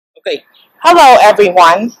Okay. Hello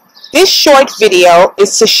everyone. This short video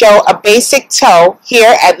is to show a basic tow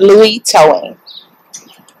here at Louis Towing.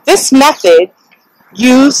 This method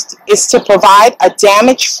used is to provide a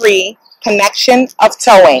damage-free connection of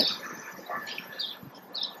towing.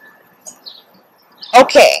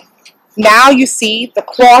 Okay, now you see the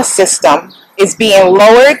claw system is being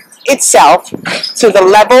lowered itself to the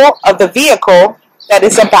level of the vehicle that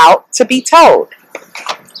is about to be towed.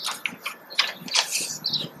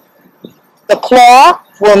 The claw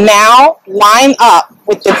will now line up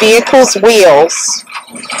with the vehicle's wheels.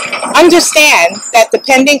 Understand that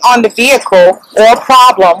depending on the vehicle or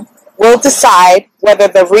problem will decide whether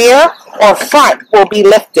the rear or front will be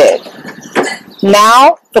lifted.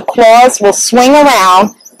 Now the claws will swing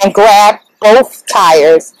around and grab both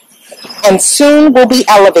tires and soon will be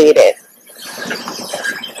elevated.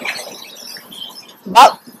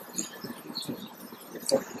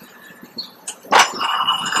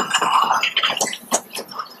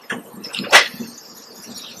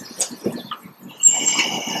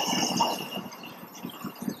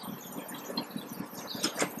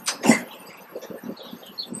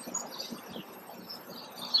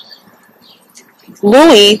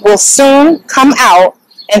 Louis will soon come out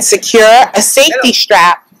and secure a safety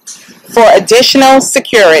strap for additional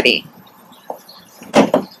security.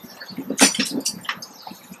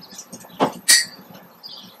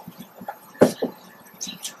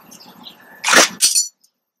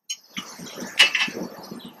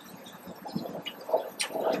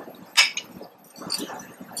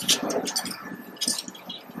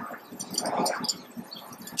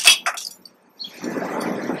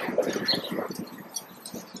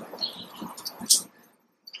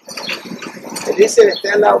 Dice,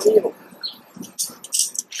 está al lado mío.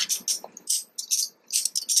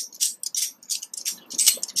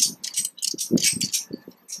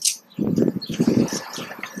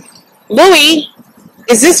 Louis,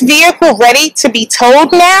 is this vehicle ready to be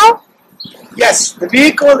towed now? Yes, the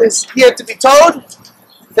vehicle is here to be towed.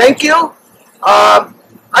 Thank you. I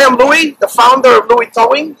am Louis, the founder of Louis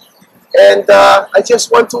Towing, and I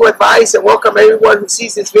just want to advise and welcome everyone who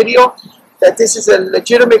sees this video that this is a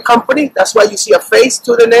legitimate company. That's why you see a face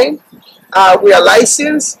to the name. We are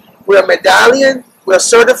licensed, we are medallion, we are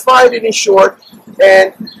certified and insured,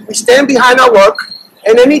 and we stand behind our work.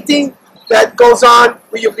 And anything that goes on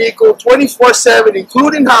with your vehicle 24/7,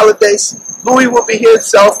 including holidays, Louis will be here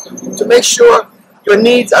himself to make sure your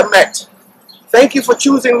needs are met. Thank you for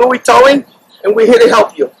choosing Louis Towing, and we're here to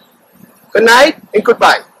help you. Good night and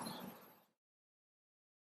goodbye.